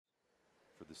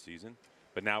the season.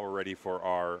 But now we're ready for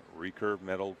our recurve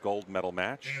gold medal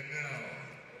match.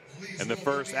 And the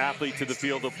first athlete to the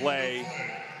field of play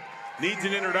needs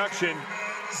an introduction.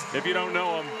 If you don't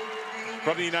know him,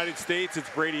 from the United States, it's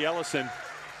Brady Ellison.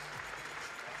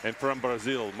 And from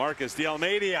Brazil, Marcos de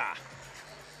Almeida.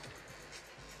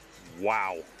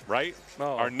 Wow, right?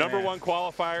 Oh, our number one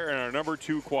qualifier and our number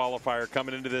 2 qualifier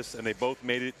coming into this, and they both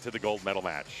made it to the gold medal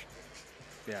match.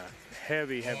 Yeah,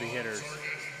 heavy hitters.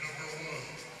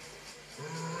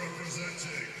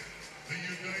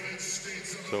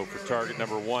 So for target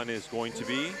number 1 is going to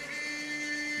be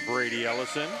Brady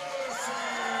Ellison.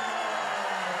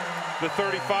 The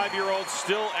 35-year-old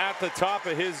still at the top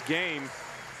of his game.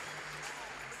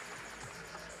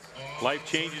 Life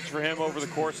changes for him over the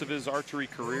course of his archery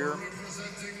career.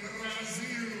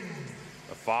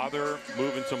 A father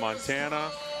moving to Montana.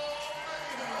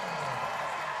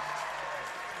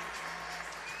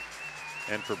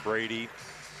 And for Brady,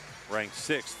 ranked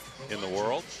 6th in the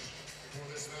world.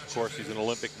 Of course, he's an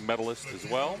Olympic medalist as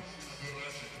well.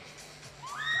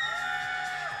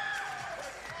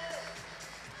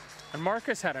 And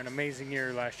Marcus had an amazing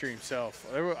year last year himself.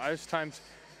 There were times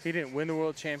he didn't win the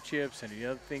world championships and the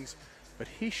other things, but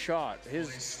he shot. His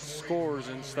scores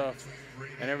and stuff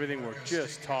and everything were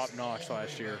just top notch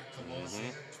last year.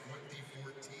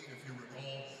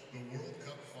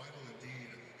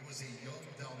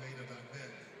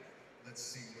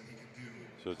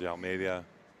 So de Almeida,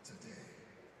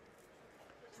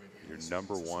 your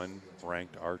number 1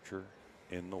 ranked archer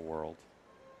in the world.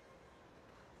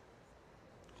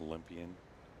 Olympian,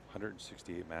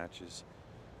 168 matches.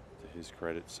 To his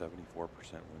credit, 74% win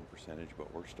percentage,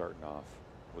 but we're starting off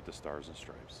with the Stars and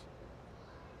Stripes.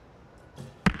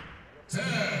 10.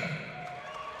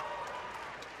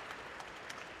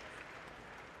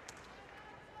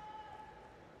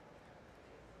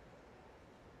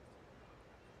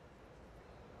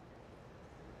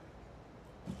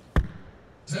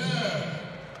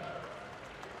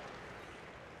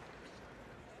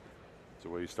 So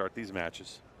where you start these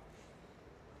matches.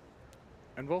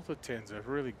 And both with 10s, a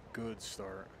really good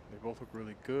start. They both look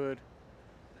really good.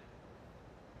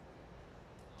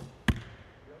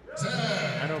 10.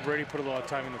 I know Brady put a lot of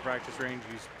time in the practice range.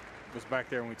 He was back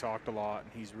there and we talked a lot,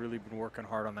 and he's really been working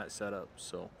hard on that setup.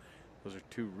 So those are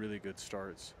 2 really good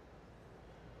starts.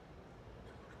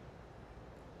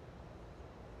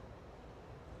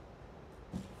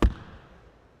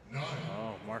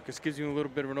 Oh, Marcus gives you a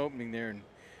little bit of an opening there, and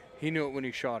he knew it when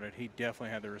he shot it. He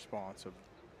definitely had the response of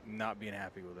not being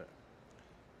happy with it.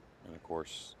 And of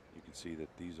course, you can see that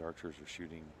these archers are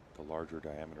shooting the larger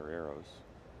diameter arrows.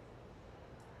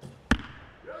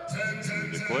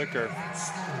 10, the clicker.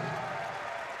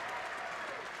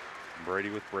 Brady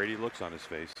with Brady looks on his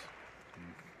face.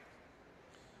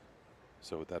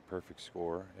 So with that perfect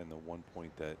score and the 1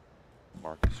 point that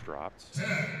Marcus dropped, 10.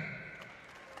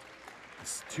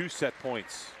 it's 2 set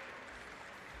points.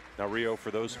 Now, Rio,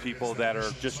 for those people that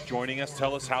are just joining us,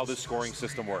 tell us how this scoring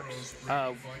system works.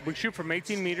 We shoot from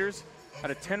 18 meters at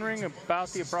a 10 ring, about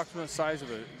the approximate size of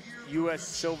a U.S.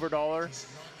 silver dollar.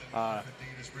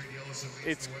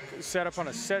 It's set up on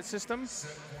a set system.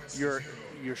 Your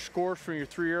score from your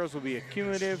 3 arrows will be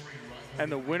accumulative, and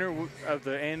the winner of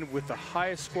the end with the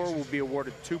highest score will be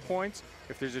awarded 2 points.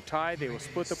 If there's a tie, they will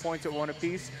split the points at 1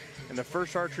 apiece, and the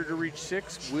first archer to reach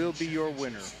 6 will be your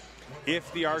winner.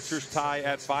 If the archers tie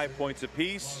at 5 points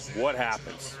apiece, what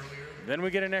happens? Then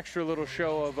we get an extra little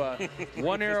show of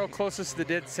 1 arrow closest to the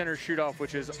dead center shoot off,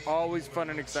 which is always fun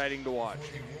and exciting to watch.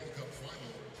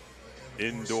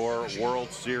 Indoor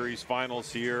World Series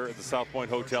finals here at the South Point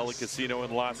Hotel and Casino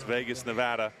in Las Vegas,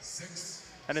 Nevada.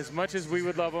 And as much as we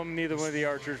would love them, neither one of the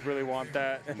archers really want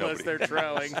that unless they're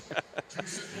trailing.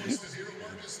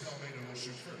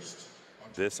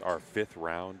 This our 5th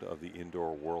round of the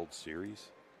Indoor World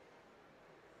Series.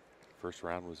 First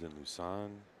round was in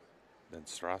Lausanne, then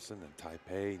Strassen, then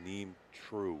Taipei, Nîmes.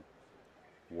 True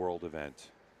world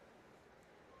event.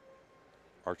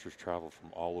 Archers travel from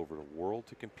all over the world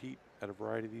to compete at a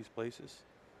variety of these places.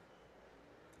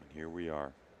 And here we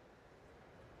are.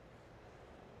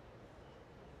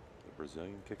 The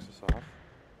Brazilian kicks us off.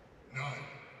 9.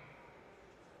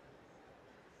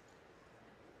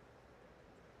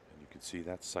 And you can see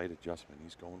that sight adjustment.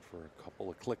 He's going for a couple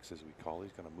of clicks, as we call it.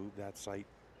 He's going to move that sight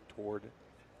toward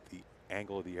the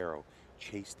angle of the arrow,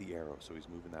 chase the arrow. So he's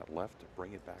moving that left to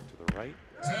bring it back to the right.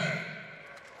 10.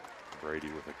 Brady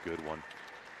with a good one.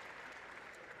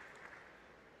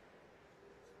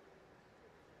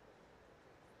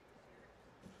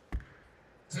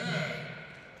 It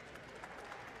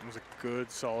was a good,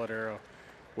 solid arrow.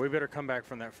 Way better comeback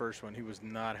from that first one. He was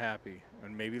not happy.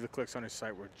 And maybe the clicks on his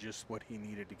sight were just what he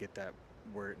needed to get that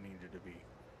where it needed to be.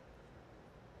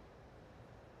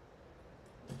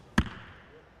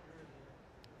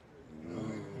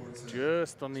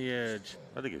 Just on the edge.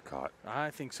 I think it caught. I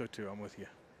think so too. I'm with you.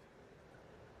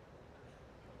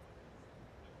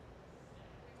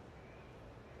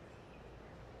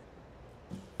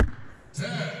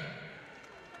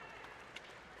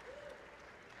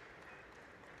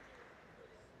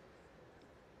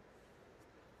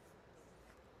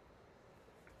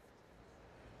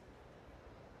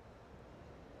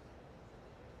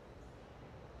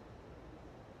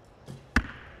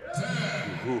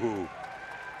 Ooh.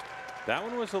 That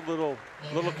one was a little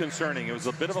concerning. It was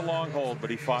a bit of a long hold, but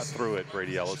he fought through it,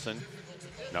 Brady Ellison.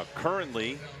 Now,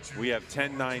 currently, we have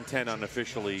 10-9-10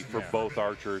 unofficially for both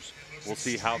archers. We'll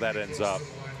see how that ends up.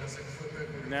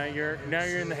 Now you're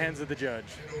in the hands of the judge.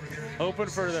 Hoping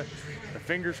for the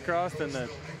fingers crossed and the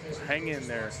hang in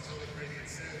there.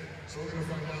 So we're going to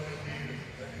find out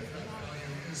that the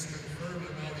value is confirmed,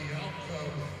 and now the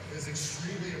outcome is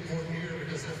extremely important here,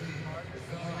 because if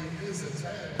the value is a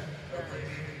 10, Brady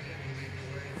can lead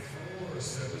the way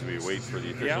 4-7. As we wait for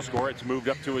the official score, it's moved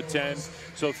up to a 10.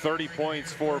 So 30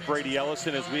 points for Brady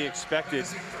Ellison, as we expected.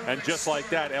 And just like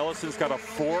that, Ellison's got a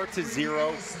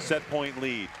 4-0 set point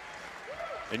lead.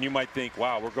 And you might think,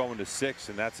 wow, we're going to 6,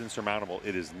 and that's insurmountable.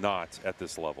 It is not at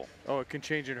this level. Oh, it can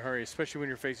change in a hurry, especially when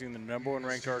you're facing the #1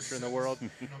 ranked archer in the world.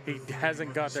 He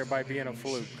hasn't got there by being a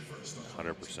fluke.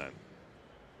 100%.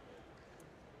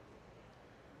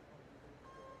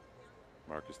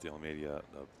 Marcus D'Almeida,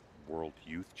 the world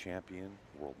youth champion,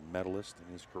 world medalist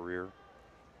in his career.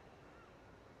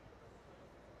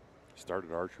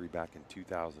 Started archery back in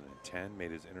 2010,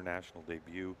 made his international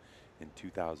debut in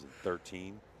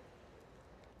 2013.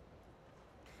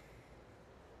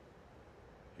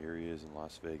 Here he is in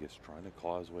Las Vegas, trying to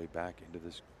claw his way back into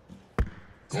this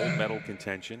gold medal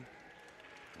contention.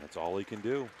 That's all he can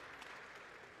do.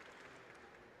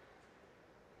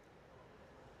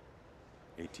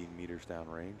 18 meters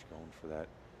downrange, going for that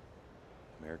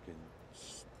American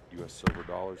U.S. silver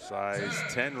dollar size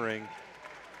 10 ring.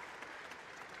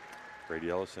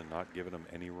 Brady Ellison not giving him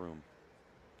any room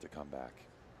to come back.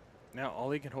 Now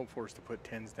all he can hope for is to put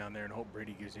 10s down there and hope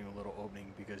Brady gives him a little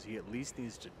opening, because he at least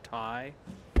needs to tie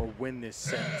or win this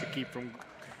set to keep from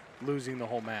losing the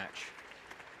whole match.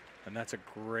 And that's a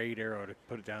great arrow to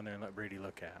put it down there and let Brady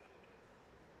look at.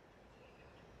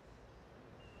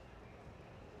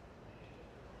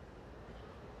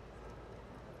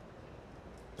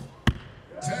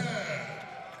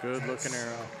 Good looking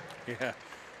arrow. Yeah,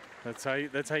 that's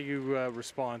how you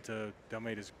respond to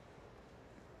D'Almeida's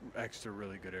extra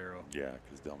really good arrow. Yeah,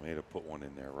 because D'Almeida put one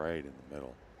in there right in the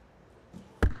middle.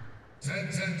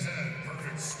 10-10-10,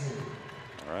 perfect score.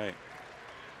 All right.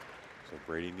 So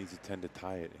Brady needs a 10 to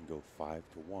tie it and go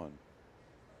 5-1.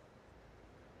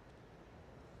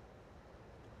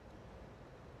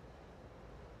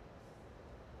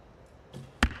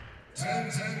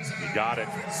 He got it.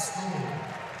 What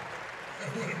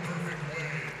a perfect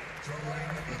way to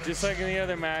rank. Just like in the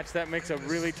other match, that makes a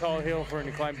really tall hill for him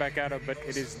to climb back out of, but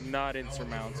it is not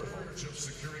insurmountable.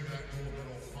 Securing that gold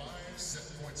medal, 5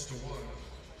 set points to 1.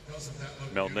 Doesn't that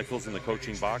look Mel Nichols in the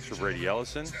coaching box for Brady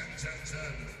Ellison.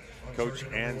 10-10-10. Coach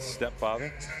and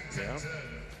stepfather. Yeah. On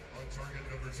target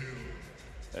number 2.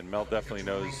 And Mel definitely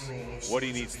knows what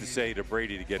he needs to say to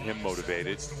Brady to get him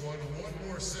motivated.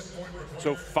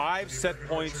 So 5 set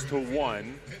points to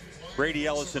 1. Brady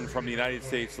Ellison from the United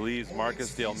States leaves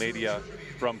Marcus D'Almeida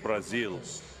from Brazil.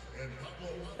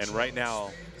 And right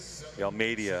now,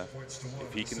 D'Almeida,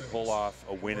 if he can pull off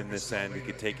a win in this end, he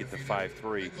could take it to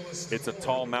 5-3. It's a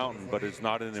tall mountain, but it's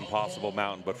not an impossible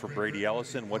mountain. But for Brady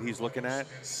Ellison, what he's looking at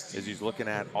is he's looking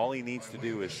at all he needs to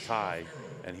do is tie,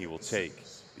 and he will take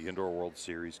the Indoor World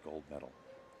Series gold medal.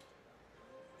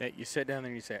 Yeah, you sit down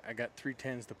there and you say, I got 3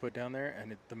 10s to put down there,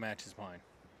 and the match is mine.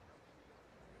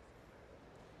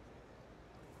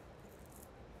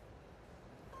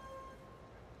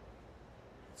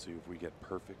 Let's see if we get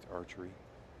perfect archery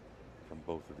from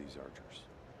both of these archers.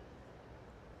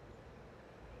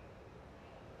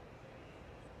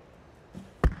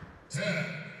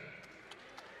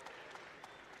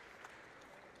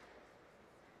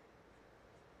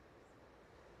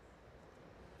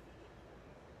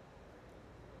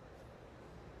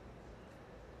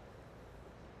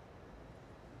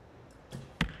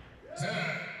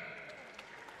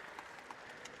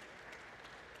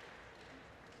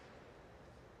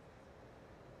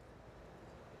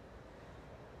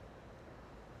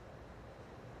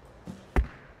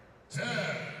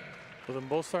 With them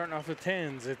both starting off with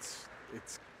 10s, it's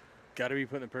got to be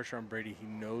putting the pressure on Brady. He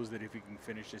knows that if he can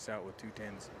finish this out with 2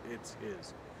 10s, it's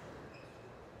his.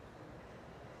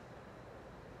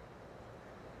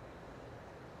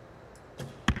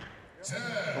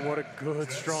 And what a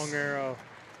good, strong arrow.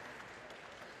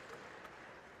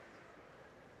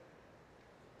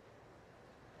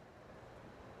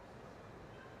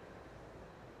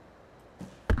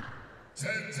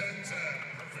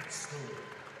 Perfect score.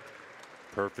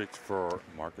 Perfect for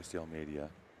Marcus de Almeida.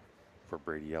 For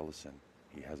Brady Ellison,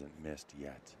 he hasn't missed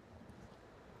yet.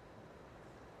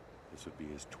 This would be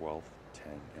his 12th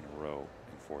 10 in a row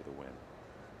and for the win.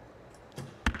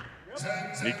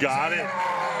 He got it.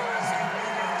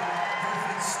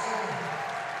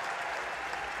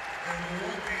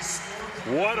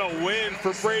 What a win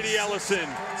for Brady Ellison.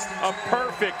 A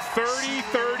perfect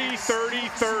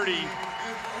 30-30-30-30.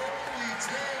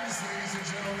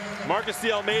 Marcus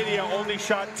de Almeida only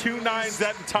shot 2 9s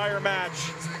that entire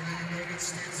match.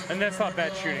 And that's not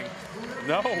bad shooting.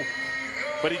 No,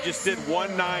 but he just did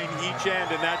 1 9 each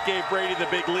end, and that gave Brady the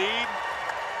big lead.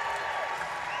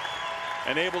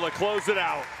 And able to close it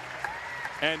out.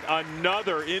 And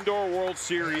another Indoor World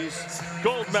Series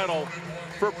gold medal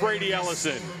for Brady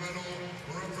Ellison.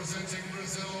 Representing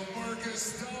Brazil,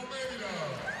 Marcus de Almeida.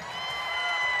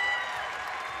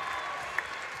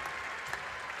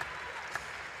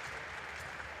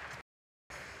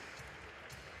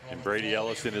 And Brady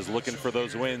Ellison is looking for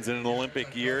those wins in an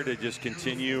Olympic year to just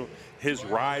continue his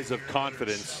rise of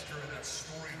confidence.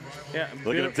 Yeah,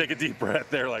 Look at him take a deep breath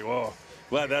there, like, whoa,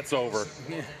 glad that's over.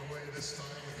 Yeah.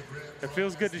 It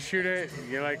feels good to shoot it.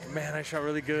 You're like, man, I shot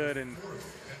really good. And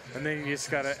then you just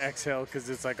got to exhale because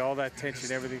it's like all that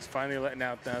tension, everything's finally letting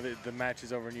out now that the match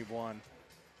is over and you've won.